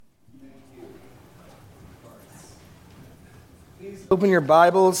Open your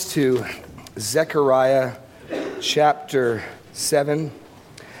Bibles to Zechariah chapter 7.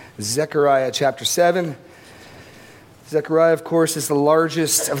 Zechariah chapter 7. Zechariah, of course, is the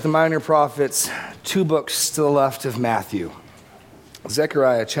largest of the minor prophets, 2 books to the left of Matthew.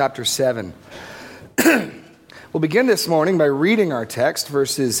 Zechariah chapter 7. We'll begin this morning by reading our text,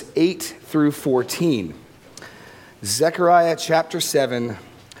 verses 8 through 14. Zechariah chapter 7,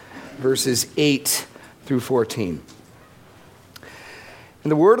 verses 8 through 14. And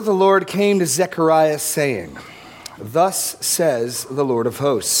the word of the Lord came to Zechariah, saying, Thus says the Lord of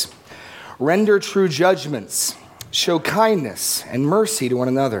hosts, Render true judgments, show kindness and mercy to one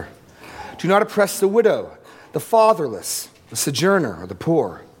another. Do not oppress the widow, the fatherless, the sojourner, or the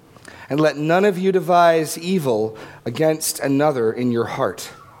poor, and let none of you devise evil against another in your heart.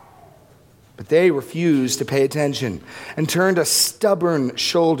 But they refused to pay attention and turned a stubborn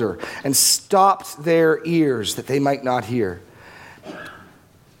shoulder and stopped their ears that they might not hear.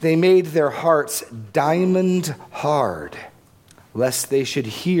 They made their hearts diamond hard, lest they should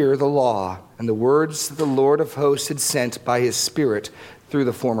hear the law and the words that the Lord of hosts had sent by his Spirit through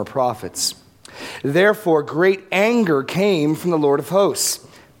the former prophets. Therefore, great anger came from the Lord of hosts.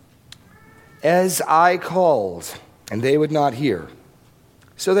 As I called, and they would not hear,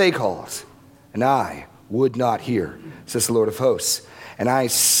 so they called, and I would not hear, says the Lord of hosts. And I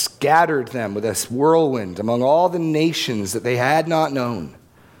scattered them with a whirlwind among all the nations that they had not known.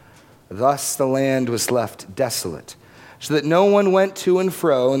 Thus the land was left desolate, so that no one went to and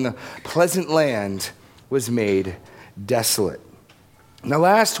fro, and the pleasant land was made desolate. Now,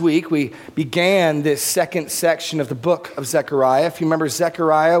 last week we began this second section of the book of Zechariah. If you remember,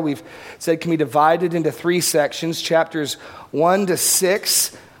 Zechariah, we've said, can be divided into 3 sections. Chapters 1 to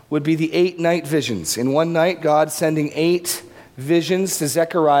 6 would be the 8 night visions. In one night, God sending 8 visions to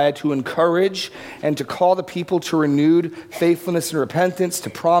Zechariah to encourage and to call the people to renewed faithfulness and repentance, to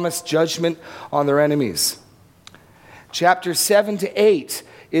promise judgment on their enemies. Chapters 7 to 8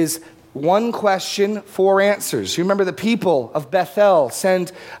 is 1 question, 4 answers. You remember the people of Bethel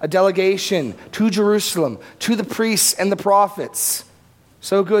send a delegation to Jerusalem, to the priests and the prophets.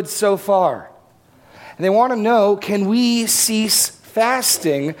 So good so far. And they want to know, can we cease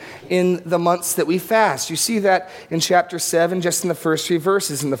fasting in the months that we fast? You see that in chapter 7, just in the first 3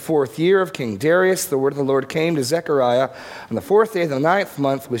 verses. In the 4th year of King Darius, the word of the Lord came to Zechariah on the 4th day of the 9th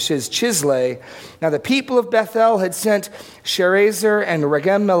month, which is Chislev. Now the people of Bethel had sent Sharezer and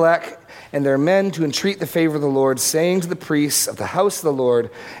Regem-melech and their men to entreat the favor of the Lord, saying to the priests of the house of the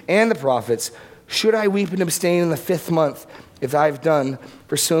Lord and the prophets, Should I weep and abstain in the 5th month, as I have done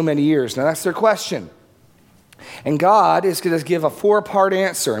for so many years? Now that's their question. And God is going to give a 4-part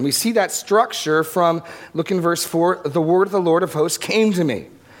answer. And we see that structure from, look in verse 4, the word of the Lord of hosts came to me.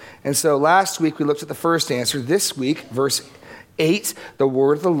 And so last week we looked at the first answer. This week, verse 8, the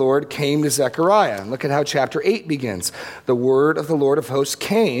word of the Lord came to Zechariah. And look at how chapter 8 begins. The word of the Lord of hosts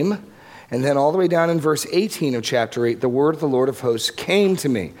came. And then all the way down in verse 18 of chapter 8, the word of the Lord of hosts came to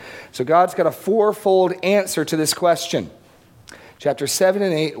me. So God's got a 4-fold answer to this question. Chapter 7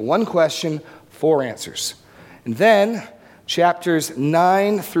 and 8, 1 question, 4 answers. And then chapters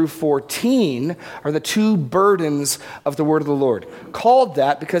 9 through 14 are the 2 burdens of the word of the Lord. Called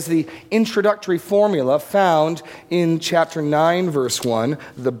that because of the introductory formula found in chapter 9, verse 1,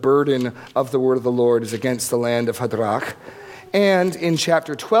 the burden of the word of the Lord is against the land of Hadrach. And in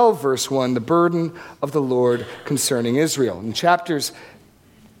chapter 12, verse 1, the burden of the Lord concerning Israel. In chapters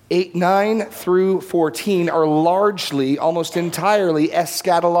 9 through 14 are largely, almost entirely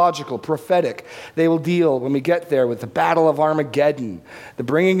eschatological, prophetic. They will deal, when we get there, with the battle of Armageddon, the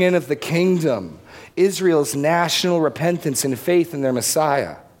bringing in of the kingdom, Israel's national repentance and faith in their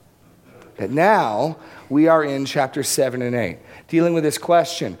Messiah. But now we are in chapter 7 and 8, dealing with this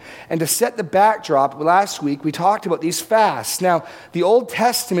question. And to set the backdrop, last week we talked about these fasts. Now, the Old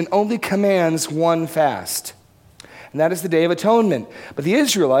Testament only commands 1 fast, and that is the Day of Atonement. But the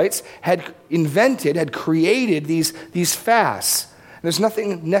Israelites had created these fasts. And there's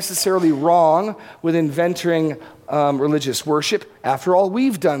nothing necessarily wrong with inventing religious worship. After all,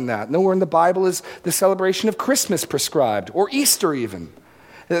 we've done that. Nowhere in the Bible is the celebration of Christmas prescribed, or Easter even.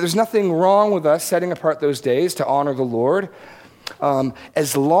 There's nothing wrong with us setting apart those days to honor the Lord.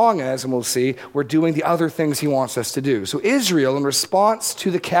 as long as, and we'll see, we're doing the other things he wants us to do. So Israel, in response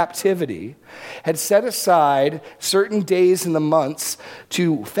to the captivity, had set aside certain days in the months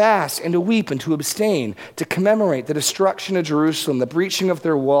to fast and to weep and to abstain, to commemorate the destruction of Jerusalem, the breaching of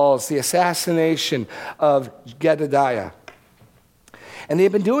their walls, the assassination of Gedaliah. And they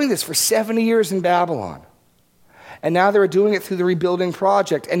had been doing this for 70 years in Babylon. And now they're doing it through the rebuilding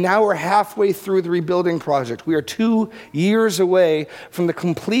project. And now we're halfway through the rebuilding project. We are 2 years away from the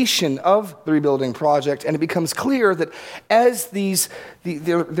completion of the rebuilding project. And it becomes clear that as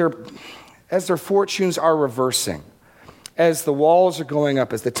their fortunes are reversing, as the walls are going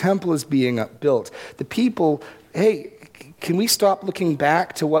up, as the temple is being built, the people, hey, can we stop looking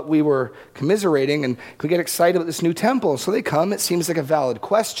back to what we were commiserating and can we get excited about this new temple? So they come. It seems like a valid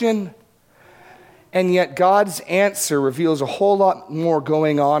question. And yet God's answer reveals a whole lot more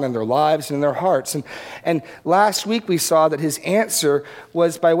going on in their lives and in their hearts. And last week we saw that his answer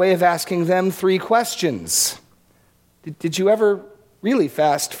was by way of asking them 3 questions. Did you ever really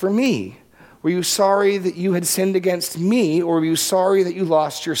fast for me? Were you sorry that you had sinned against me, or were you sorry that you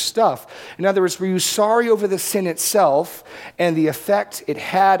lost your stuff? In other words, were you sorry over the sin itself and the effect it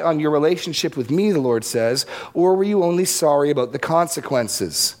had on your relationship with me, the Lord says, or were you only sorry about the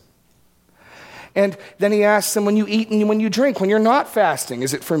consequences? And then he asks them, when you eat and when you drink, when you're not fasting,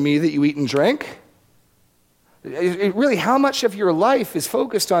 is it for me that you eat and drink? Really, how much of your life is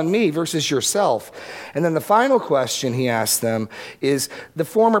focused on me versus yourself? And then the final question he asks them is, the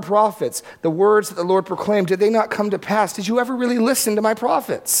former prophets, the words that the Lord proclaimed, did they not come to pass? Did you ever really listen to my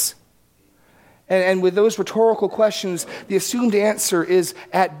prophets? And with those rhetorical questions, the assumed answer is,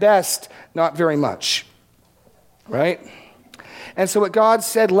 at best, not very much. Right? And so what God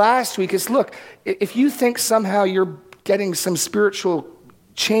said last week is, look, if you think somehow you're getting some spiritual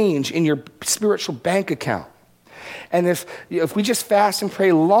change in your spiritual bank account, and if we just fast and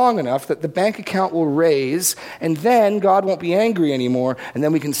pray long enough that the bank account will raise, and then God won't be angry anymore, and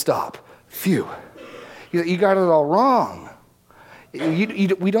then we can stop. Phew. You got it all wrong.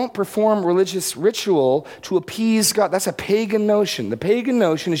 We don't perform religious ritual to appease God. That's a pagan notion. The pagan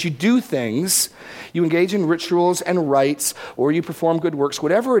notion is you do things, you engage in rituals and rites, or you perform good works,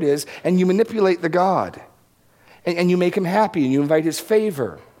 whatever it is, and you manipulate the God. And you make him happy, and you invite his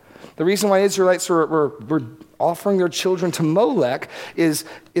favor. The reason why Israelites were offering their children to Molech is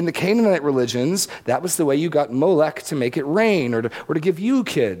in the Canaanite religions, that was the way you got Molech to make it rain or to give you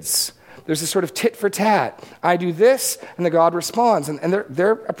kids. There's this sort of tit for tat. I do this, and the God responds. And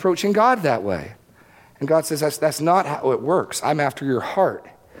they're approaching God that way. And God says, that's not how it works. I'm after your heart.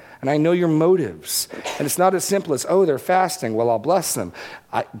 And I know your motives. And it's not as simple as, oh, they're fasting. Well, I'll bless them.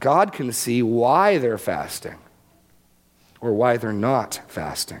 God can see why they're fasting or why they're not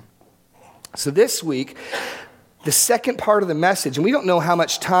fasting. So this week, the second part of the message, and we don't know how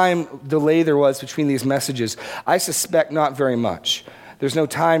much time delay there was between these messages. I suspect not very much. There's no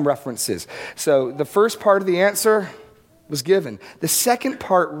time references. So the first part of the answer was given. The second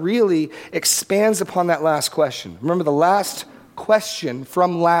part really expands upon that last question. Remember, the last question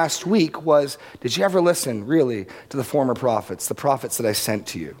from last week was, did you ever listen, really, to the former prophets, the prophets that I sent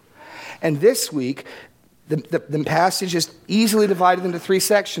to you? And this week, the passage is easily divided into 3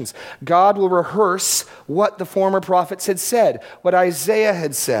 sections. God will rehearse what the former prophets had said, what Isaiah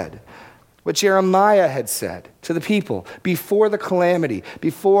had said, what Jeremiah had said to the people before the calamity,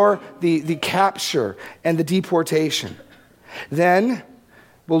 before the capture and the deportation. Then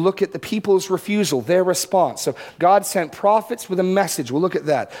we'll look at the people's refusal, their response. So God sent prophets with a message. We'll look at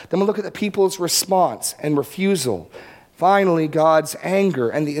that. Then we'll look at the people's response and refusal. Finally, God's anger.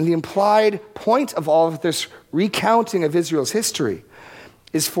 And the implied point of all of this recounting of Israel's history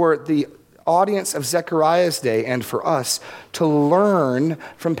is for the audience of Zechariah's day and for us to learn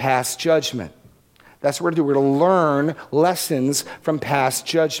from past judgment. That's what we're going to do. We're going to learn lessons from past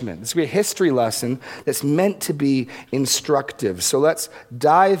judgment. This will be a history lesson that's meant to be instructive. So let's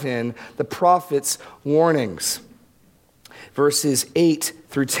dive in the prophet's warnings. Verses 8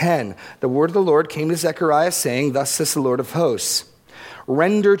 through 10. The word of the Lord came to Zechariah saying, thus says the Lord of hosts,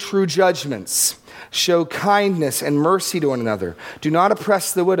 render true judgments, show kindness and mercy to one another. Do not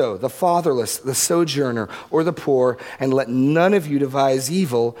oppress the widow, the fatherless, the sojourner, or the poor, and let none of you devise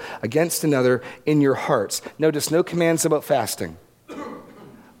evil against another in your hearts. Notice no commands about fasting.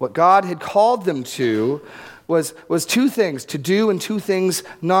 What God had called them to was 2 things to do and 2 things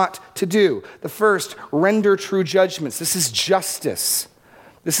not to do. The first, render true judgments. This is justice.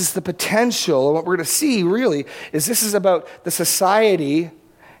 This is the potential. And what we're going to see, really, is this is about the society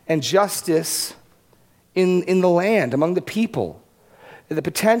and justice in the land, among the people. The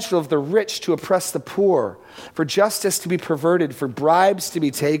potential of the rich to oppress the poor, for justice to be perverted, for bribes to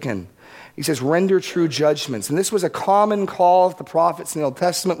be taken. He says, render true judgments. And this was a common call of the prophets in the Old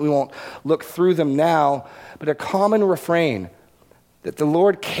Testament. We won't look through them now, but a common refrain that the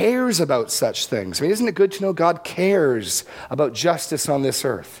Lord cares about such things. I mean, isn't it good to know God cares about justice on this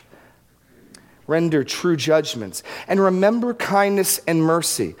earth? Render true judgments. And remember kindness and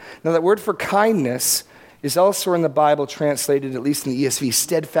mercy. Now, that word for kindness is elsewhere in the Bible translated, at least in the ESV,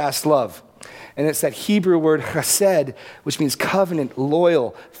 steadfast love. And it's that Hebrew word chesed, which means covenant,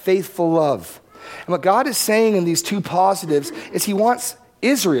 loyal, faithful love. And what God is saying in these two positives is he wants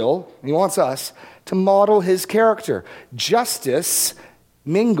Israel, he wants us, to model his character. Justice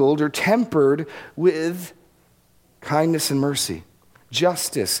mingled or tempered with kindness and mercy.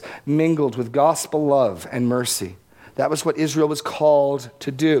 Justice mingled with gospel love and mercy. That was what Israel was called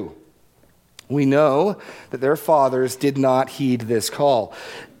to do. We know that their fathers did not heed this call.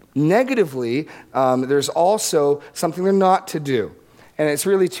 Negatively, there's also something they're not to do. And it's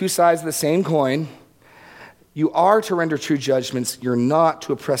really two sides of the same coin. You are to render true judgments. You're not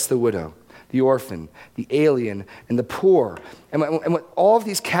to oppress the widow, the orphan, the alien, and the poor. And what all of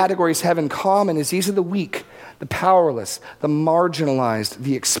these categories have in common is these are the weak, the powerless, the marginalized,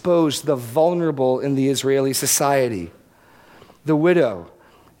 the exposed, the vulnerable in the Israeli society. The widow,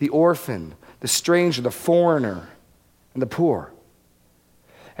 the orphan, the stranger, the foreigner, and the poor.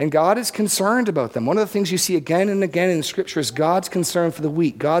 And God is concerned about them. One of the things you see again and again in Scripture is God's concern for the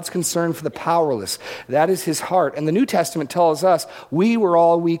weak, God's concern for the powerless. That is his heart. And the New Testament tells us we were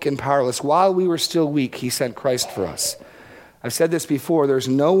all weak and powerless. While we were still weak, he sent Christ for us. I've said this before, there's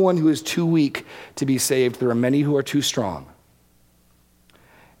no one who is too weak to be saved. There are many who are too strong.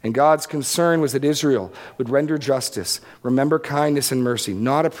 And God's concern was that Israel would render justice, remember kindness and mercy,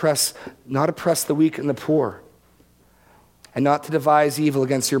 not oppress the weak and the poor, and not to devise evil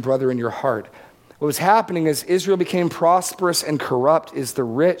against your brother in your heart. What was happening is Israel became prosperous and corrupt as the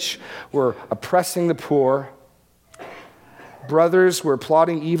rich were oppressing the poor. Brothers were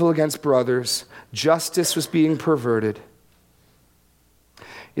plotting evil against brothers. Justice was being perverted.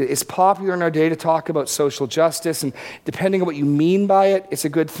 It's popular in our day to talk about social justice, and depending on what you mean by it, it's a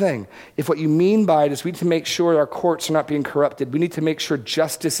good thing. If what you mean by it is we need to make sure our courts are not being corrupted, we need to make sure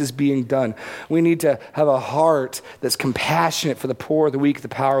justice is being done. We need to have a heart that's compassionate for the poor, the weak, the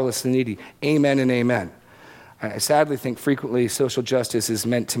powerless, the needy. Amen and amen. I sadly think frequently social justice is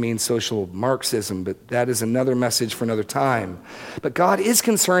meant to mean social Marxism, but that is another message for another time. But God is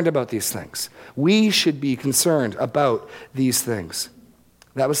concerned about these things. We should be concerned about these things.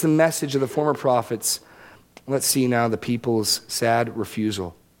 That was the message of the former prophets. Let's see now the people's sad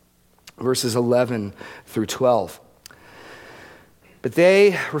refusal. Verses 11 through 12. But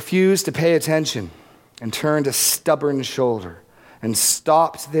they refused to pay attention and turned a stubborn shoulder and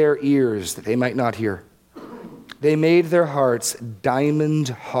stopped their ears that they might not hear. They made their hearts diamond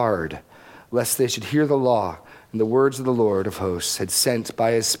hard, lest they should hear the law and the words of the Lord of hosts had sent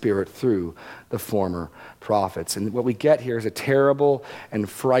by his Spirit through the former prophets. And what we get here is a terrible and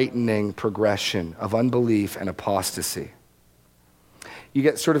frightening progression of unbelief and apostasy. You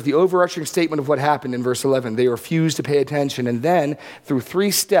get sort of the overarching statement of what happened in verse 11. They refused to pay attention. And then, through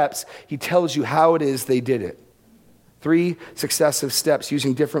 3 steps, he tells you how it is they did it. 3 successive steps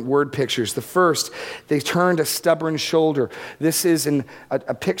using different word pictures. The first, they turned a stubborn shoulder. This is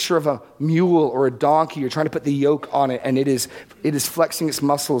a picture of a mule or a donkey. You're trying to put the yoke on it, and it is flexing its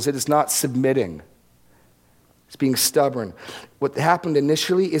muscles. It is not submitting. It's being stubborn. What happened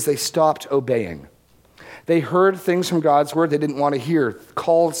initially is they stopped obeying. They heard things from God's word they didn't want to hear,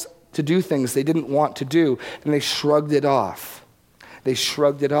 calls to do things they didn't want to do, and they shrugged it off. They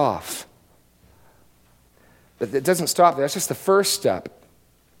shrugged it off. But it doesn't stop there. That's just the first step.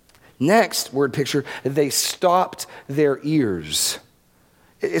 Next word picture, they stopped their ears.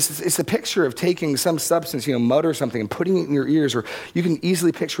 It's the picture of taking some substance, mud or something, and putting it in your ears. Or you can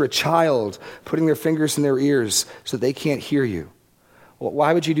easily picture a child putting their fingers in their ears so they can't hear you. Well,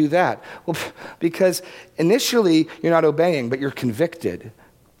 why would you do that? Well, because initially you're not obeying, but you're convicted.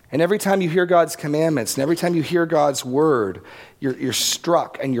 And every time you hear God's commandments, and every time you hear God's word, you're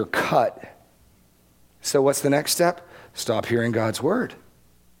struck and you're cut. So what's the next step? Stop hearing God's word.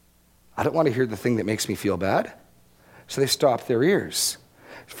 I don't want to hear the thing that makes me feel bad. So they stopped their ears.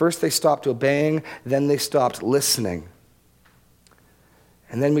 First they stopped obeying, then they stopped listening.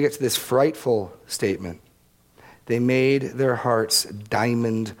 And then we get to this frightful statement. They made their hearts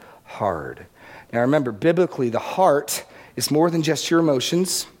diamond hard. Now remember, biblically, the heart is more than just your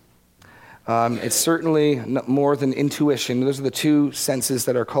emotions. It's certainly more than intuition. Those are the 2 senses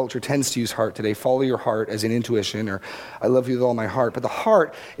that our culture tends to use heart today. Follow your heart as in intuition, or I love you with all my heart. But the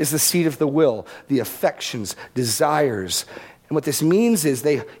heart is the seat of the will, the affections, desires. And what this means is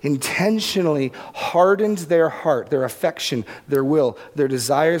they intentionally hardened their heart, their affection, their will, their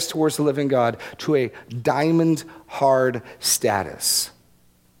desires towards the living God to a diamond hard status.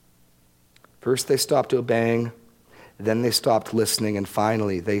 First they stopped obeying. Then they stopped listening, and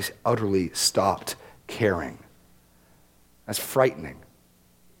finally, they utterly stopped caring. That's frightening.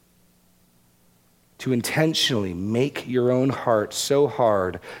 to intentionally make your own heart so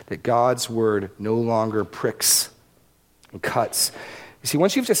hard that God's word no longer pricks and cuts. You see,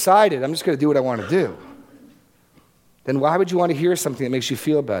 once you've decided, I'm just going to do what I want to do, then why would you want to hear something that makes you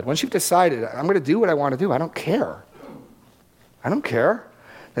feel bad? Once you've decided, I'm going to do what I want to do, I don't care. I don't care.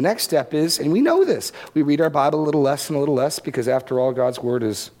 The next step is, and we know this, we read our Bible a little less and a little less because after all, God's word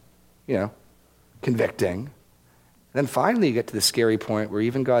is, convicting. Then finally you get to the scary point where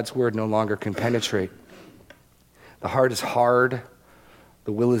even God's word no longer can penetrate. The heart is hard.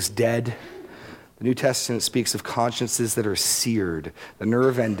 The will is dead. The New Testament speaks of consciences that are seared, the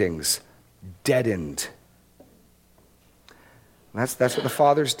nerve endings deadened. And that's what the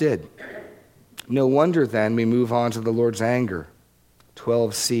fathers did. No wonder then we move on to the Lord's anger,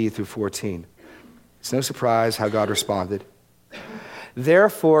 12c through 14. It's no surprise how God responded.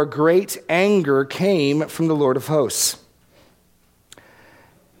 Therefore, great anger came from the Lord of hosts.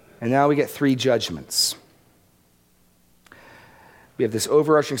 And now we get three judgments. We have this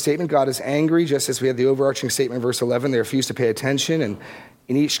overarching statement, God is angry, just as we had the overarching statement in verse 11, they refuse to pay attention, and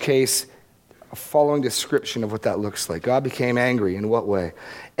in each case, a following description of what that looks like. God became angry, in what way?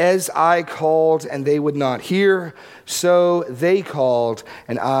 As I called and they would not hear, so they called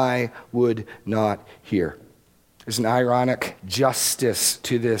and I would not hear. There's an ironic justice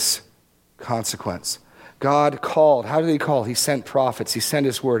to this consequence. God called. How did he call? He sent prophets. He sent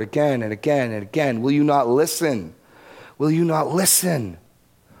his word again and again and again. Will you not listen? Will you not listen?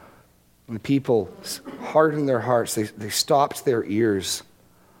 And the people hardened their hearts. They stopped their ears.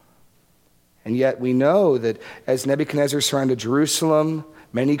 And yet we know that as Nebuchadnezzar surrounded Jerusalem,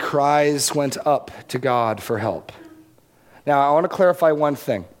 many cries went up to God for help. Now, I want to clarify one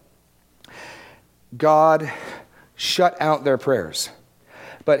thing. God shut out their prayers.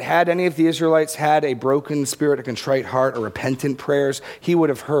 But had any of the Israelites had a broken spirit, a contrite heart, or repentant prayers, he would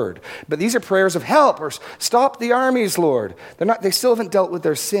have heard. But these are prayers of help, or stop the armies, Lord. They still haven't dealt with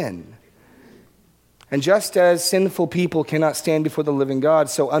their sin. And just as sinful people cannot stand before the living God,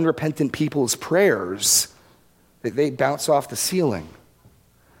 so unrepentant people's prayers, they bounce off the ceiling.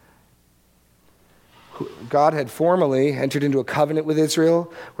 God had formally entered into a covenant with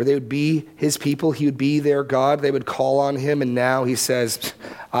Israel where they would be his people. He would be their God. They would call on him. And now he says,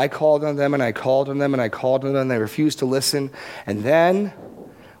 I called on them and I called on them and I called on them. And they refused to listen. And then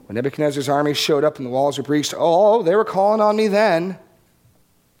when Nebuchadnezzar's army showed up and the walls were breached, they were calling on me then.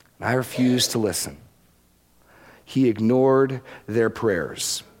 And I refused to listen. He ignored their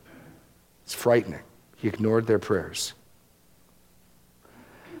prayers. It's frightening. He ignored their prayers.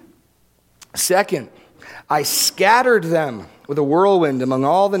 Second, I scattered them with a whirlwind among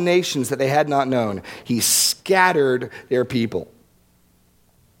all the nations that they had not known. He scattered their people.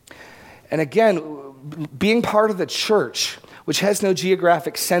 And again, being part of the church, which has no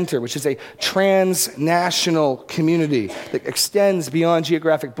geographic center, which is a transnational community that extends beyond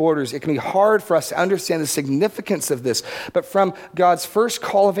geographic borders, it can be hard for us to understand the significance of this. But from God's first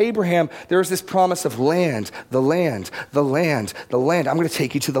call of Abraham, there is this promise of land, the land, the land, the land. I'm going to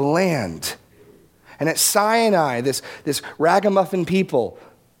take you to the land. And at Sinai, this ragamuffin people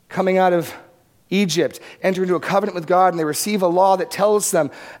coming out of Egypt enter into a covenant with God, and they receive a law that tells them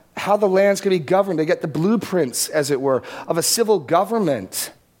how the land's going to be governed. They get the blueprints, as it were, of a civil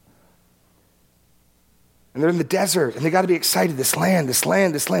government. And they're in the desert, and they got to be excited. This land,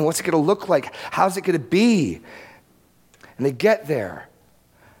 what's it going to look like? How's it going to be? And they get there.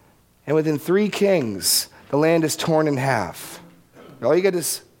 And within 3 kings, the land is torn in half.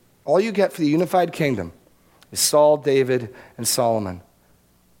 All you get for the unified kingdom is Saul, David, and Solomon.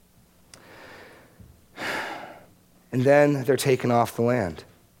 And then they're taken off the land.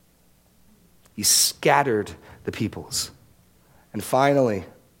 He scattered the peoples. And finally,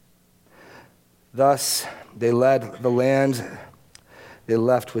 thus they led the land they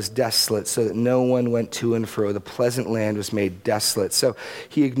left was desolate, so that no one went to and fro. The pleasant land was made desolate. So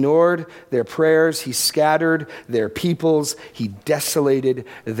he ignored their prayers. He scattered their peoples. He desolated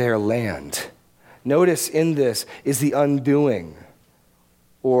their land. Notice in this is the undoing,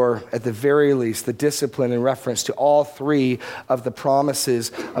 or at the very least, the discipline in reference to all 3 of the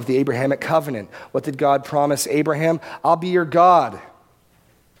promises of the Abrahamic covenant. What did God promise Abraham? I'll be your God.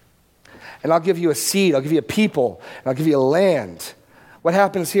 And I'll give you a seed. I'll give you a people. And I'll give you a land. What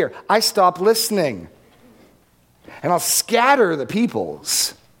happens here? I stop listening. And I'll scatter the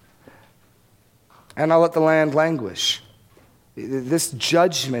peoples. And I'll let the land languish. This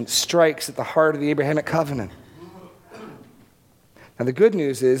judgment strikes at the heart of the Abrahamic covenant. Now the good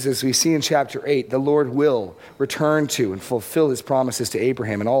news is, as we see in chapter 8, the Lord will return to and fulfill his promises to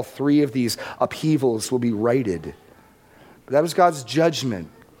Abraham, and all 3 of these upheavals will be righted. But that was God's judgment.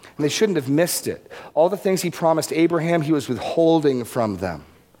 And they shouldn't have missed it. All the things he promised Abraham, he was withholding from them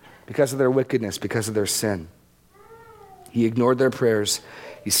because of their wickedness, because of their sin. He ignored their prayers,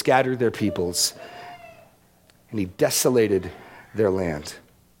 he scattered their peoples, and he desolated their land.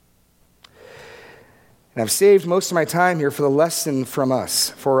 And I've saved most of my time here for the lesson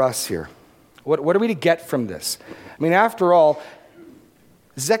for us here. What are we to get from this? I mean, after all,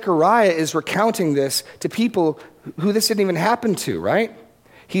 Zechariah is recounting this to people who this didn't even happen to, right?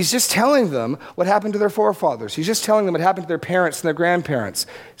 He's just telling them what happened to their forefathers. He's just telling them what happened to their parents and their grandparents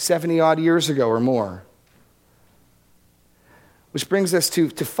 70-odd years ago or more. Which brings us to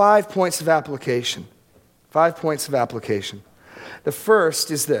 5 points of application. 5 points of application. The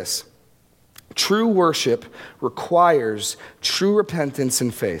first is this. True worship requires true repentance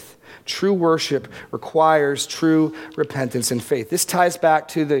and faith. True worship requires true repentance and faith. This ties back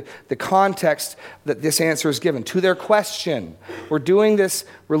to the context that this answer is given, to their question. We're doing this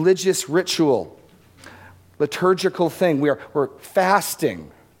religious ritual, liturgical thing. We're fasting.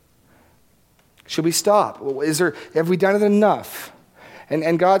 Should we stop? Have we done it enough?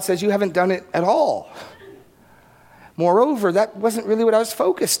 And God says, you haven't done it at all. Moreover, that wasn't really what I was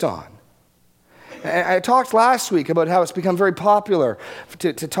focused on. I talked last week about how it's become very popular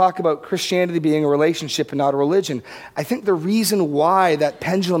to talk about Christianity being a relationship and not a religion. I think the reason why that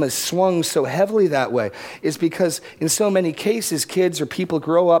pendulum has swung so heavily that way is because in so many cases, kids or people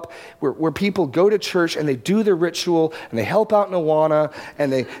grow up where people go to church and they do their ritual and they help out in Awana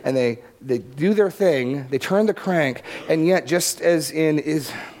and they do their thing, they turn the crank, and yet just as in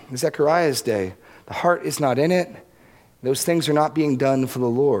Zechariah's day, the heart is not in it. Those things are not being done for the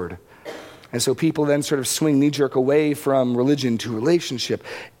Lord. And so people then sort of swing knee-jerk away from religion to relationship.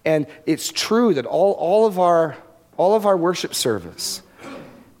 And it's true that all of our worship service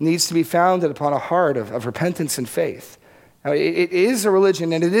needs to be founded upon a heart of repentance and faith. Now, it is a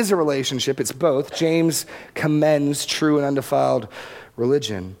religion and it is a relationship. It's both. James commends true and undefiled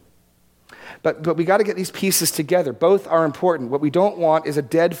religion. But we got to get these pieces together. Both are important. What we don't want is a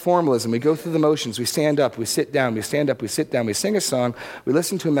dead formalism. We go through the motions. We stand up. We sit down. We stand up. We sit down. We sing a song. We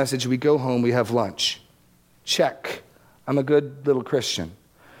listen to a message. We go home. We have lunch. Check. I'm a good little Christian.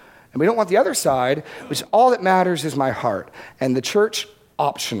 And we don't want the other side, which all that matters is my heart. And the church,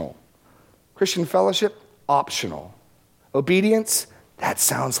 optional. Christian fellowship, optional. Obedience, that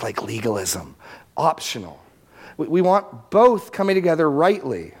sounds like legalism. Optional. We want both coming together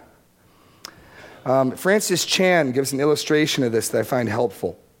rightly. Francis Chan gives an illustration of this that I find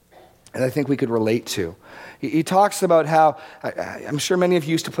helpful and I think we could relate to. He talks about how, I'm sure many of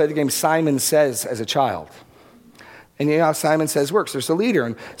you used to play the game Simon Says as a child. And you know how Simon Says works. There's a leader,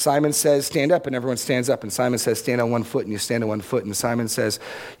 and Simon says, stand up, and everyone stands up. And Simon says, stand on one foot, and you stand on one foot. And Simon says,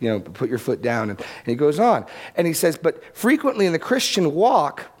 put your foot down. And he goes on. And he says, but frequently in the Christian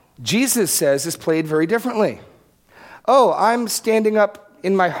walk, Jesus says is played very differently. Oh, I'm standing up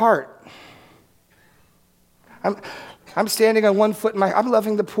in my heart. I'm standing on one foot I'm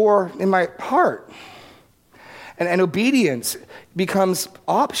loving the poor in my heart. And obedience becomes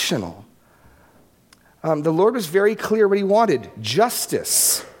optional. The Lord was very clear what he wanted.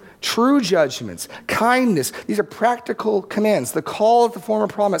 Justice, true judgments, kindness. These are practical commands. The call of the former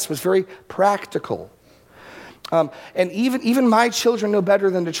promise was very practical. And even my children know better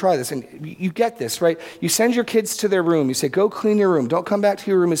than to try this. And you get this, right? You send your kids to their room. You say, go clean your room. Don't come back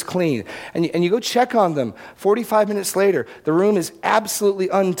to your room as clean. And you go check on them. 45 minutes later, the room is absolutely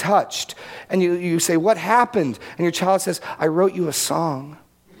untouched. And you say, what happened? And your child says, I wrote you a song.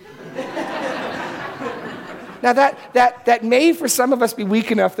 Now that may for some of us be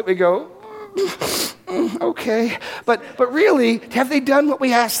weak enough that we go, okay. But really, have they done what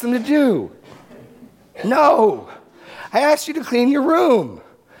we asked them to do? No, I asked you to clean your room.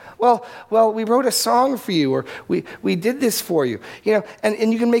 Well, we wrote a song for you, or we did this for you.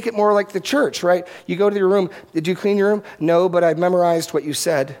 And you can make it more like the church, right? You go to your room. Did you clean your room? No, but I memorized what you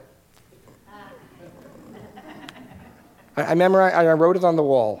said. I memorized. I wrote it on the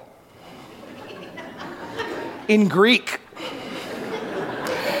wall in Greek.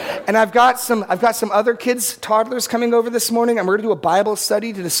 And I've got some other kids, toddlers, coming over this morning, and we're going to do a Bible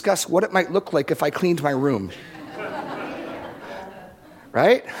study to discuss what it might look like if I cleaned my room.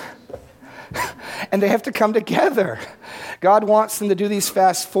 Right? And they have to come together. God wants them to do these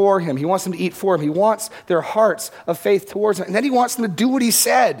fasts for him. He wants them to eat for him. He wants their hearts of faith towards him. And then he wants them to do what he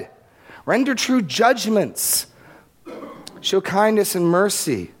said. Render true judgments. Show kindness and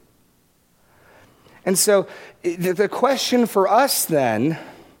mercy. And so the question for us then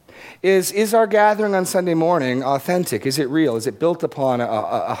is our gathering on Sunday morning authentic? Is it real? Is it built upon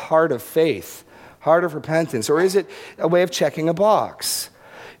a heart of faith, heart of repentance? Or is it a way of checking a box?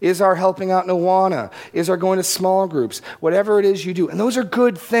 Is our helping out in Awana? Is our going to small groups? Whatever it is you do. And those are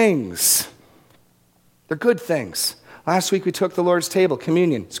good things. They're good things. Last week we took the Lord's table,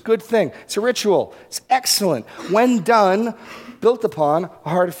 communion. It's a good thing. It's a ritual. It's excellent. When done, built upon a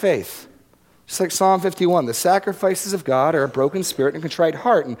heart of faith. Just like Psalm 51, the sacrifices of God are a broken spirit and a contrite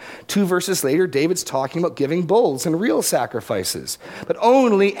heart. And 2 verses later, David's talking about giving bulls and real sacrifices, but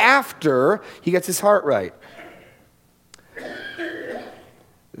only after he gets his heart right.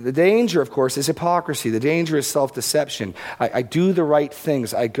 The danger, of course, is hypocrisy. The danger is self-deception. I do the right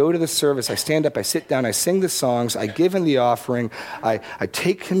things. I go to the service. I stand up. I sit down. I sing the songs. I give in the offering. I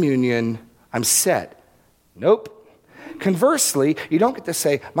take communion. I'm set. Nope. Conversely, you don't get to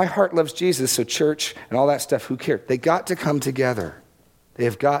say, my heart loves Jesus, so church and all that stuff, who cares? They got to come together. They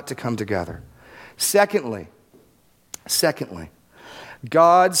have got to come together. Secondly,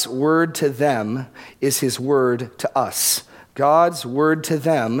 God's word to them is his word to us. God's word to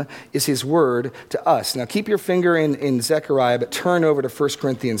them is his word to us. Now keep your finger in Zechariah, but turn over to 1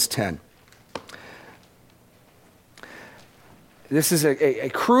 Corinthians 10. This is a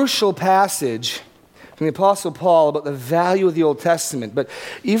crucial passage from the Apostle Paul about the value of the Old Testament. But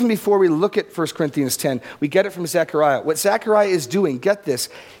even before we look at 1 Corinthians 10, we get it from Zechariah. What Zechariah is doing, get this,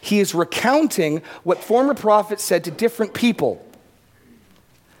 he is recounting what former prophets said to different people.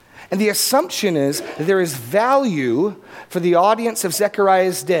 And the assumption is that there is value for the audience of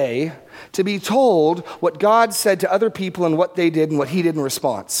Zechariah's day to be told what God said to other people and what they did and what he did in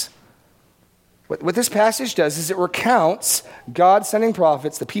response. What this passage does is it recounts God sending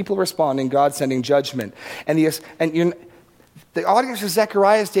prophets, the people responding, God sending judgment. And the audience of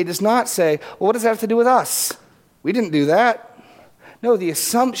Zechariah's day does not say, well, what does that have to do with us? We didn't do that. No, the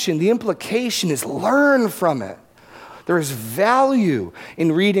assumption, the implication is learn from it. There is value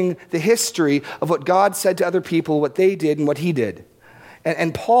in reading the history of what God said to other people, what they did and what he did.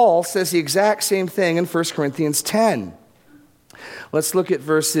 And Paul says the exact same thing in 1 Corinthians 10. Let's look at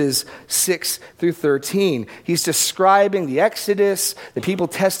verses 6 through 13. He's describing the Exodus, the people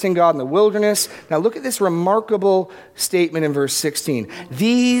testing God in the wilderness. Now look at this remarkable statement in verse 16.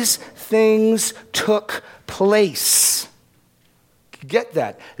 These things took place. Get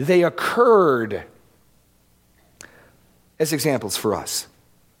that? They occurred as examples for us.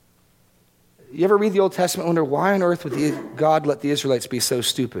 You ever read the Old Testament and wonder, why on earth would God let the Israelites be so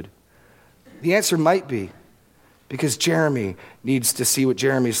stupid? The answer might be because Jeremy needs to see what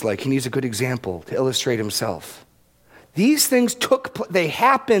Jeremy's like. He needs a good example to illustrate himself. These things they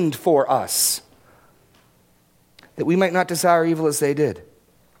happened for us, that we might not desire evil as they did,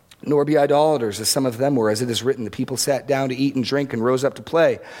 nor be idolaters as some of them were, as it is written, the people sat down to eat and drink and rose up to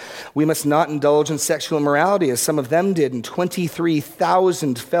play. We must not indulge in sexual immorality as some of them did, and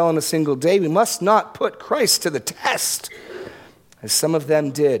 23,000 fell in a single day. We must not put Christ to the test as some of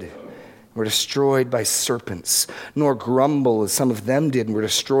them did, were destroyed by serpents, nor grumble as some of them did and were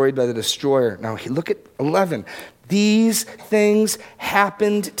destroyed by the destroyer. Now look at 11. These things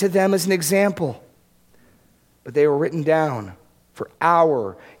happened to them as an example, but they were written down for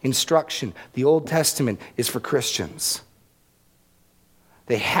our instruction. The Old Testament is for Christians.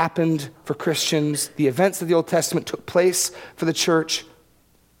 They happened for Christians. The events of the Old Testament took place for the church.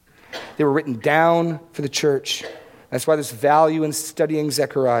 They were written down for the church. That's why there's value in studying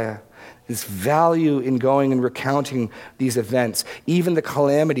Zechariah. There's value in going and recounting these events, even the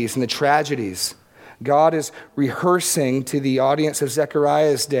calamities and the tragedies. God is rehearsing to the audience of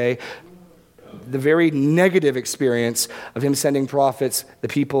Zechariah's day the very negative experience of him sending prophets, the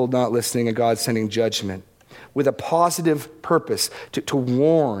people not listening, and God sending judgment, with a positive purpose to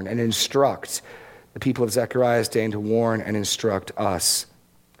warn and instruct the people of Zechariah's day and to warn and instruct us.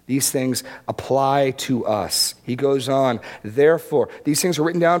 These things apply to us. He goes on, therefore, these things are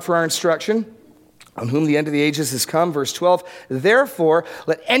written down for our instruction, on whom the end of the ages has come. Verse 12, therefore,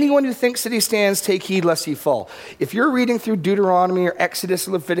 let anyone who thinks that he stands take heed lest he fall. If you're reading through Deuteronomy or Exodus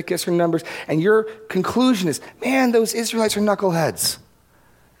or Leviticus or Numbers, and your conclusion is, man, those Israelites are knuckleheads.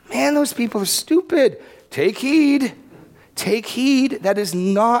 Man, those people are stupid. Take heed. Take heed. That is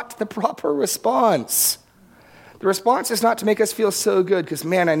not the proper response. The response is not to make us feel so good because,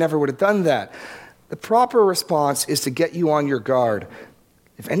 man, I never would have done that. The proper response is to get you on your guard.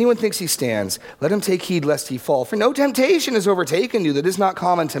 If anyone thinks he stands, let him take heed lest he fall. For no temptation has overtaken you that is not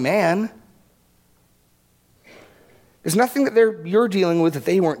common to man. There's nothing that you're dealing with that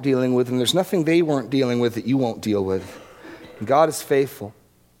they weren't dealing with, and there's nothing they weren't dealing with that you won't deal with. And God is faithful.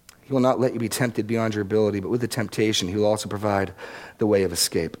 He will not let you be tempted beyond your ability, but with the temptation, he will also provide the way of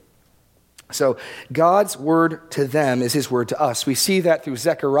escape. So God's word to them is his word to us. We see that through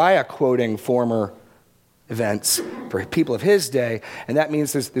Zechariah quoting former events for people of his day, and that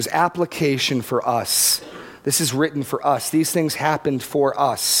means there's application for us. This is written for us. These things happened for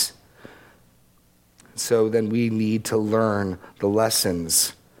us. So then we need to learn the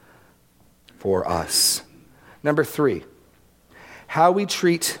lessons for us. Number 3, how we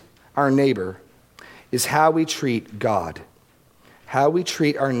treat our neighbor is how we treat God. How we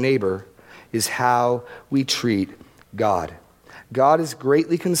treat our neighbor is how we treat God. God is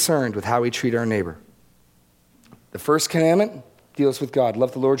greatly concerned with how we treat our neighbor. The first commandment deals with God.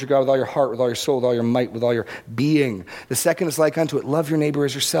 Love the Lord your God with all your heart, with all your soul, with all your might, with all your being. The second is like unto it. Love your neighbor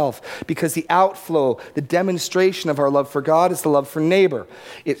as yourself. Because the outflow, the demonstration of our love for God is the love for neighbor.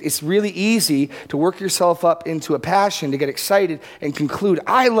 It's really easy to work yourself up into a passion, to get excited and conclude,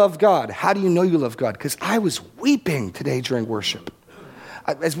 I love God. How do you know you love God? Because I was weeping today during worship.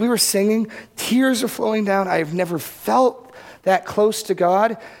 As we were singing, tears are flowing down. I have never felt that close to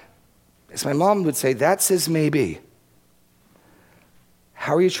God. As my mom would say, that says maybe.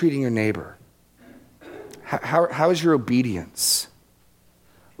 How are you treating your neighbor? How is your obedience?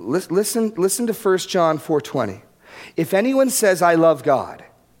 Listen to 1 John 4:20. If anyone says, I love God,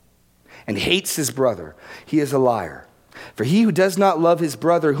 and hates his brother, he is a liar. For he who does not love his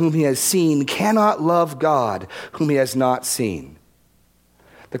brother whom he has seen cannot love God whom he has not seen.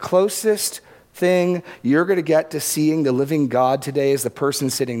 The closest thing you're going to get to seeing the living God today is the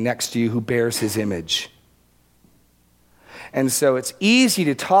person sitting next to you who bears his image. And so it's easy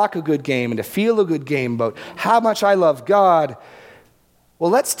to talk a good game and to feel a good game about how much I love God.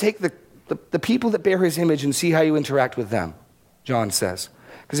 Well, let's take the people that bear his image and see how you interact with them, John says.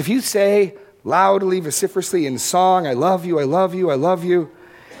 Because if you say loudly, vociferously in song, I love you, I love you, I love you,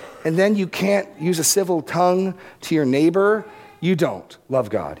 and then you can't use a civil tongue to your neighbor, you don't love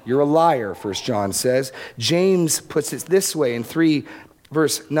God. You're a liar, 1 John says. James puts it this way in 3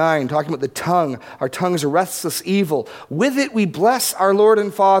 Verse 9, talking about the tongue. Our tongue is a restless evil. With it we bless our Lord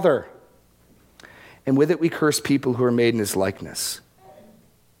and Father. And with it we curse people who are made in his likeness.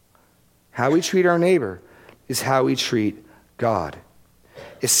 How we treat our neighbor is how we treat God.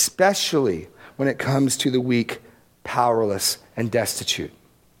 Especially when it comes to the weak, powerless, and destitute.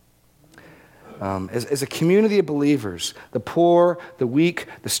 As a community of believers, the poor, the weak,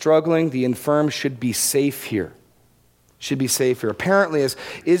 the struggling, the infirm should be safe here. Should be safer. Apparently, as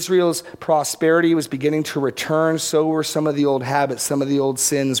Israel's prosperity was beginning to return, so were some of the old habits, some of the old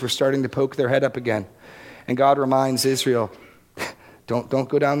sins were starting to poke their head up again. And God reminds Israel, don't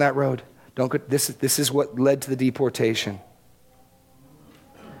go down that road. This is what led to the deportation.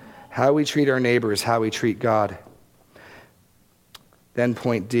 How we treat our neighbor is how we treat God. Then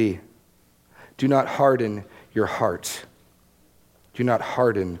point D, do not harden your heart. Do not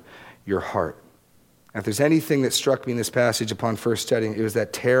harden your heart. Now, if there's anything that struck me in this passage upon first studying, it was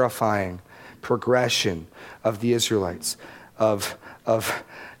that terrifying progression of the Israelites, of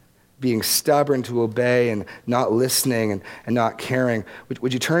being stubborn to obey and not listening and not caring.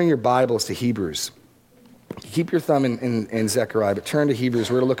 Would you turn your Bibles to Hebrews? Keep your thumb in Zechariah, but turn to Hebrews.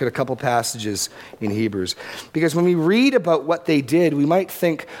 We're going to look at a couple passages in Hebrews. Because when we read about what they did, we might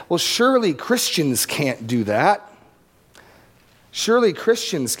think, well, surely Christians can't do that. Surely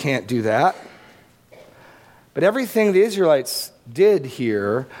Christians can't do that. But everything the Israelites did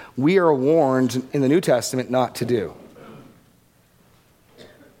here, we are warned in the New Testament not to do.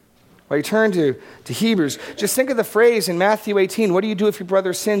 While you turn to Hebrews, just think of the phrase in Matthew 18, what do you do if your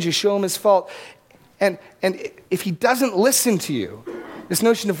brother sins? You show him his fault. And if he doesn't listen to you, this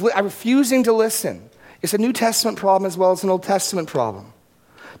notion of refusing to listen, it's a New Testament problem as well as an Old Testament problem.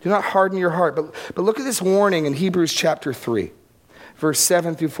 Do not harden your heart. But look at this warning in Hebrews chapter 3, verse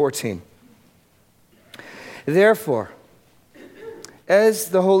 7 through 14. Therefore, as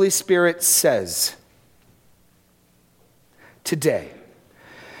the Holy Spirit says, today,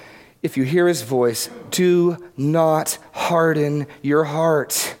 if you hear his voice, do not harden your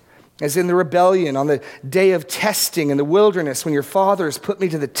heart. As in the rebellion on the day of testing in the wilderness when your fathers put me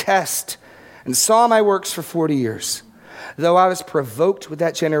to the test and saw my works for 40 years. Though I was provoked with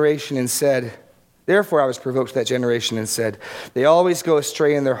that generation and said, therefore I was provoked with that generation and said, they always go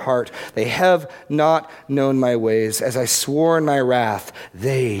astray in their heart. They have not known my ways. As I swore in my wrath,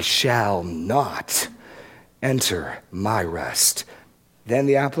 they shall not enter my rest. Then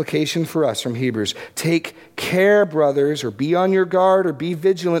the application for us from Hebrews, take care, brothers, or be on your guard, or be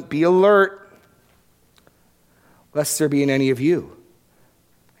vigilant, be alert, lest there be in any of you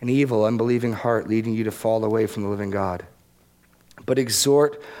an evil, unbelieving heart leading you to fall away from the living God. But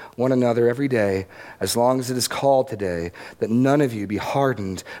exhort one another every day, as long as it is called today, that none of you be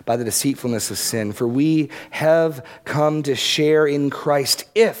hardened by the deceitfulness of sin. For we have come to share in Christ,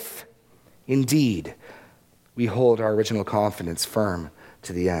 if indeed we hold our original confidence firm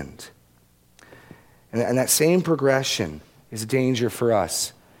to the end. And that same progression is a danger for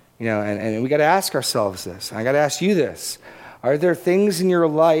us. And we got to ask ourselves this. I got to ask you this. Are there things in your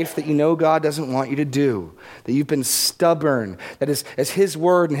life that you know God doesn't want you to do? That you've been stubborn? That as His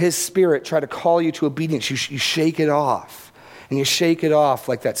Word and His Spirit try to call you to obedience, you shake it off. And you shake it off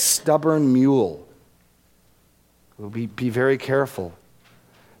like that stubborn mule. Be very careful.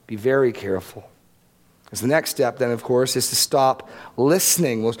 Be very careful. As the next step then, of course, is to stop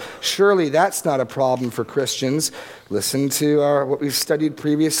listening. Well, surely that's not a problem for Christians. Listen to what we've studied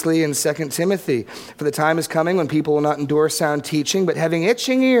previously in 2 Timothy. For the time is coming when people will not endure sound teaching, but having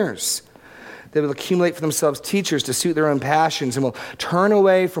itching ears, they will accumulate for themselves teachers to suit their own passions and will turn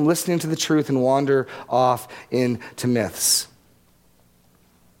away from listening to the truth and wander off into myths.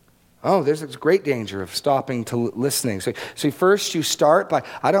 Oh, there's a great danger of stopping to listening. So first you start by,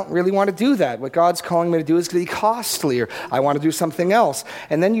 I don't really want to do that. What God's calling me to do is going to be costly, or I want to do something else.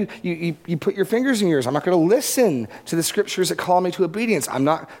 And then you put your fingers in your ears. I'm not going to listen to the scriptures that call me to obedience.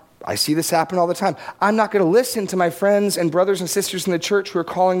 I see this happen all the time. I'm not going to listen to my friends and brothers and sisters in the church who are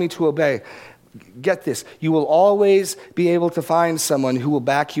calling me to obey. Get this, you will always be able to find someone who will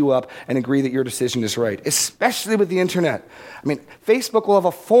back you up and agree that your decision is right, especially with the internet. I mean, Facebook will have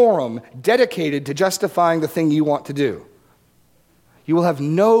a forum dedicated to justifying the thing you want to do. You will have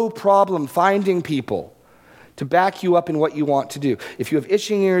no problem finding people to back you up in what you want to do. If you have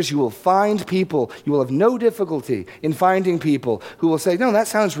itching ears, you will find people. You will have no difficulty in finding people who will say, no, that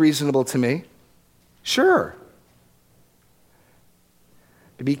sounds reasonable to me. Sure.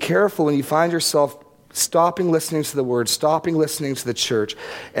 Be careful when you find yourself stopping listening to the word, stopping listening to the church,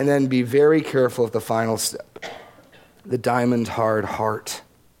 and then be very careful of the final step, the diamond-hard heart.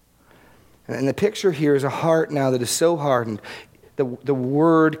 And the picture here is a heart now that is so hardened, the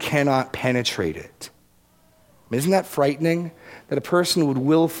word cannot penetrate it. Isn't that frightening? That a person would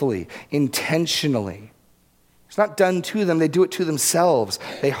willfully, intentionally, it's not done to them, they do it to themselves.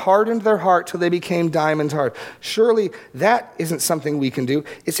 They hardened their heart till they became diamond hard. Surely that isn't something we can do.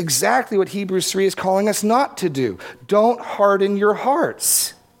 It's exactly what Hebrews 3 is calling us not to do. Don't harden your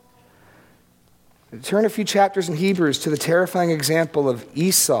hearts. Turn a few chapters in Hebrews to the terrifying example of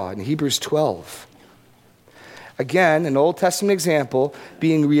Esau in Hebrews 12. Again, an Old Testament example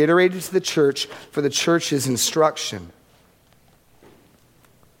being reiterated to the church for the church's instruction.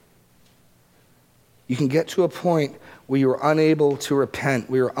 You can get to a point where you are unable to repent,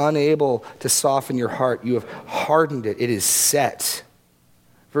 where you're unable to soften your heart. You have hardened it. It is set.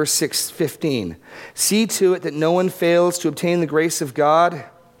 Verse 15. See to it that no one fails to obtain the grace of God,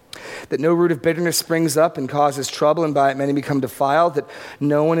 that no root of bitterness springs up and causes trouble, and by it many become defiled, that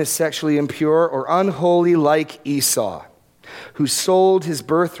no one is sexually impure or unholy like Esau, who sold his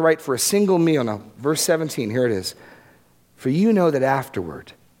birthright for a single meal. Now, verse 17, here it is. For you know that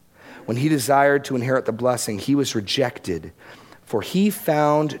afterward, when he desired to inherit the blessing, he was rejected, for he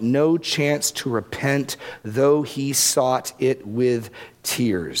found no chance to repent, though he sought it with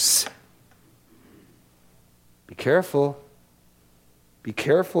tears. Be careful. Be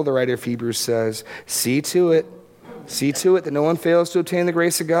careful, the writer of Hebrews says. See to it that no one fails to obtain the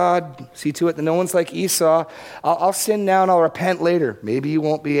grace of God. See to it that no one's like Esau. I'll sin now and I'll repent later. Maybe you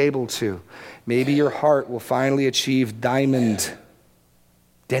won't be able to. Maybe your heart will finally achieve diamond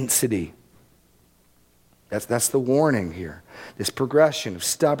density. That's the warning here. This progression of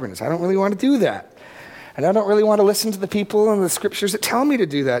stubbornness. I don't really want to do that. And I don't really want to listen to the people in the scriptures that tell me to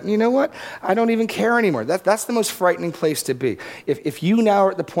do that. And you know what? I don't even care anymore. That's the most frightening place to be. If you now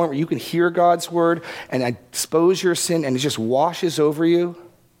are at the point where you can hear God's word and expose your sin and it just washes over you,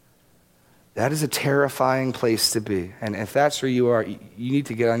 that is a terrifying place to be. And if that's where you are, you need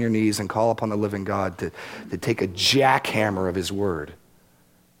to get on your knees and call upon the living God to take a jackhammer of his word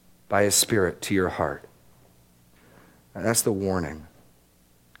by his Spirit to your heart. And that's the warning.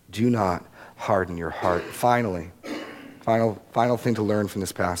 Do not harden your heart. Finally, final thing to learn from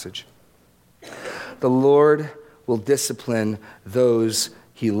this passage. The Lord will discipline those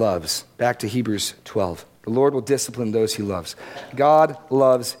he loves. Back to Hebrews 12. The Lord will discipline those he loves. God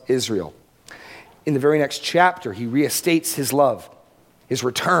loves Israel. In the very next chapter, he restates his love, his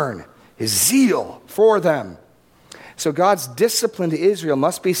return, his zeal for them. So God's discipline to Israel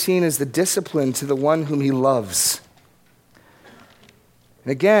must be seen as the discipline to the one whom he loves.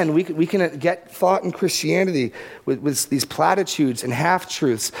 And again, we can get thought in Christianity with these platitudes and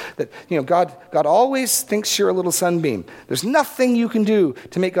half-truths that, God always thinks you're a little sunbeam. There's nothing you can do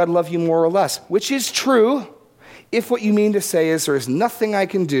to make God love you more or less, which is true if what you mean to say is there is nothing I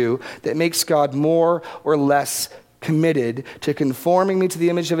can do that makes God more or less committed to conforming me to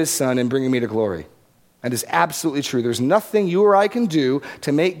the image of his Son and bringing me to glory. That is absolutely true. There's nothing you or I can do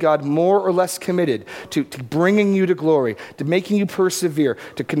to make God more or less committed to bringing you to glory, to making you persevere,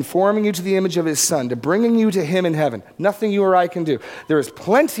 to conforming you to the image of his Son, to bringing you to him in heaven. Nothing you or I can do. There is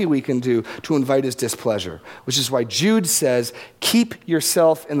plenty we can do to invite his displeasure, which is why Jude says, keep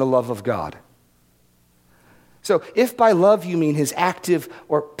yourself in the love of God. So if by love you mean his active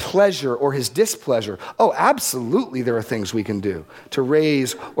or pleasure or his displeasure, oh, absolutely there are things we can do to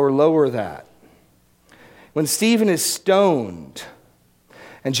raise or lower that. When Stephen is stoned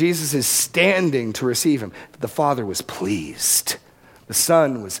and Jesus is standing to receive him, the Father was pleased. The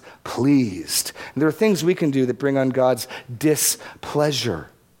Son was pleased. And there are things we can do that bring on God's displeasure.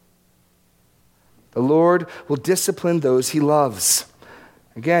 The Lord will discipline those he loves.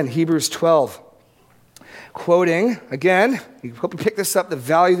 Again, Hebrews 12. Quoting, again, you hope you pick this up, the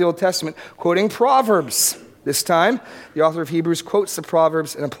value of the Old Testament, quoting Proverbs. This time, the author of Hebrews quotes the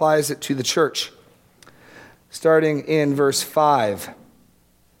Proverbs and applies it to the church. Starting in verse 5.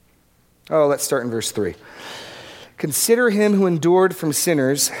 Oh, let's start in verse 3. Consider him who endured from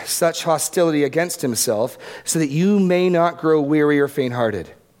sinners such hostility against himself, so that you may not grow weary or faint-hearted.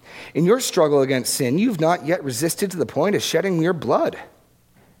 In your struggle against sin, you've not yet resisted to the point of shedding your blood.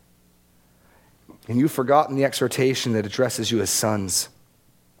 And you've forgotten the exhortation that addresses you as sons.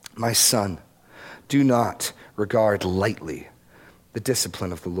 My son, do not regard lightly the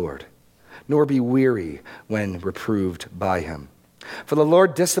discipline of the Lord, nor be weary when reproved by him. For the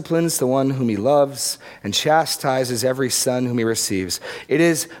Lord disciplines the one whom he loves and chastises every son whom he receives. It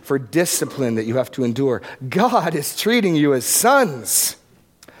is for discipline that you have to endure. God is treating you as sons.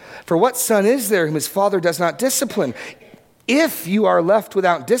 For what son is there whom his father does not discipline? If you are left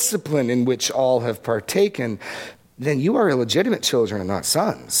without discipline in which all have partaken, then you are illegitimate children and not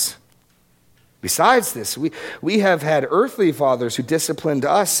sons. Besides this, we have had earthly fathers who disciplined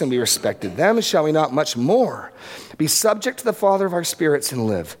us, and we respected them. Shall we not much more be subject to the Father of our spirits and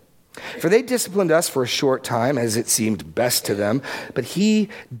live? For they disciplined us for a short time, as it seemed best to them, but he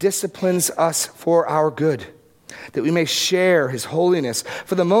disciplines us for our good, that we may share his holiness.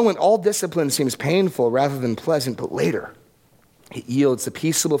 For the moment, all discipline seems painful rather than pleasant, but later it yields the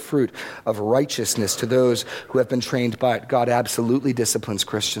peaceable fruit of righteousness to those who have been trained by it. God absolutely disciplines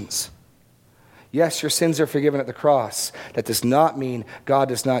Christians. Yes, your sins are forgiven at the cross. That does not mean God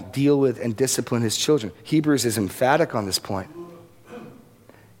does not deal with and discipline his children. Hebrews is emphatic on this point.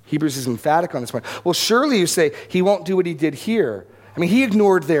 Hebrews is emphatic on this point. Well, surely you say he won't do what he did here. I mean, he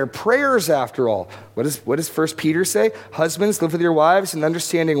ignored their prayers after all. What does 1 Peter say? Husbands, live with your wives in an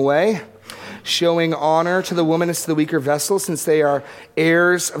understanding way, showing honor to the woman as to the weaker vessel, since they are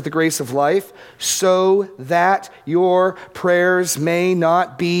heirs of the grace of life, so that your prayers may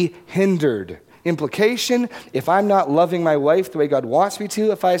not be hindered. Implication, if I'm not loving my wife the way God wants me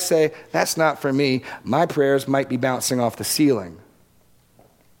to, if I say, that's not for me, my prayers might be bouncing off the ceiling.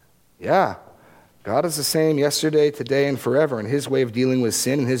 Yeah, God is the same yesterday, today, and forever, and his way of dealing with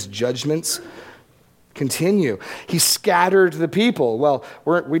sin and his judgments continue. He scattered the people. Well,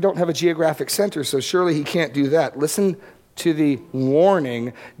 we don't have a geographic center, so surely he can't do that. Listen to the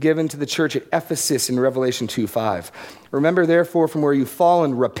warning given to the church at Ephesus in Revelation 2:5. Remember, therefore, from where you've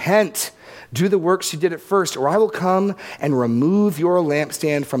fallen, repent. Do the works you did at first, or I will come and remove your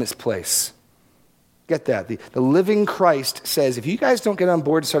lampstand from its place. Get that. The living Christ says, if you guys don't get on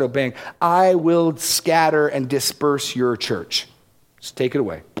board and start obeying, I will scatter and disperse your church. Just take it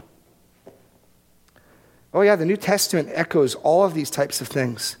away. Oh yeah, the New Testament echoes all of these types of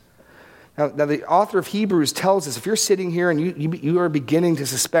things. Now the author of Hebrews tells us, if you're sitting here and you are beginning to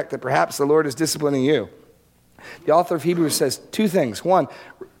suspect that perhaps the Lord is disciplining you, the author of Hebrews says two things. One,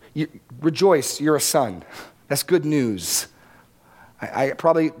 rejoice, you're a son. That's good news. I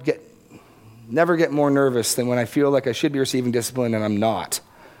probably never get more nervous than when I feel like I should be receiving discipline and I'm not.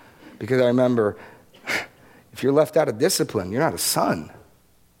 Because I remember, if you're left out of discipline, you're not a son.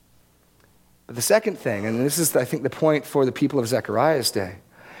 But the second thing, and this is, I think, the point for the people of Zechariah's day,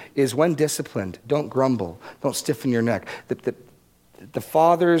 is when disciplined, don't grumble, don't stiffen your neck. The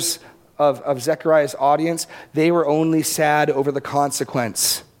fathers of Zechariah's audience, they were only sad over the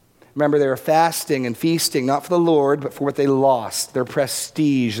consequence. Remember, they were fasting and feasting, not for the Lord, but for what they lost, their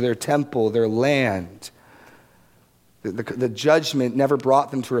prestige, their temple, their land. The judgment never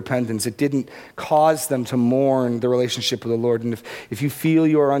brought them to repentance. It didn't cause them to mourn the relationship with the Lord. And if you feel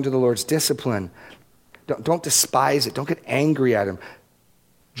you are under the Lord's discipline, don't despise it. Don't get angry at him.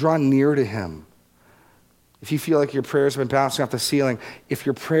 Draw near to him. If you feel like your prayers have been bouncing off the ceiling, if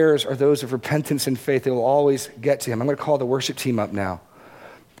your prayers are those of repentance and faith, they will always get to him. I'm going to call the worship team up now.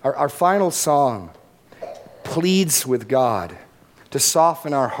 Our final song pleads with God to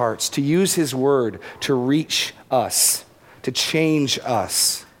soften our hearts, to use his word to reach us, to change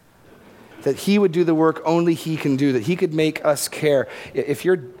us. That he would do the work only he can do, that he could make us care. If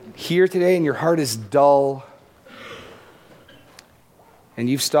you're here today and your heart is dull, and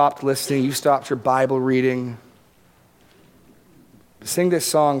you've stopped listening, you've stopped your Bible reading, sing this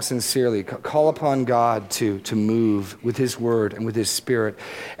song sincerely. Call upon God to move with his word and with his spirit.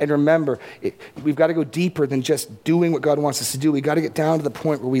 And remember, we've got to go deeper than just doing what God wants us to do. We've got to get down to the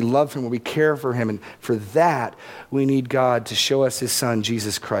point where we love him, where we care for him. And for that, we need God to show us his son,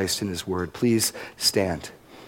 Jesus Christ, in his word. Please stand.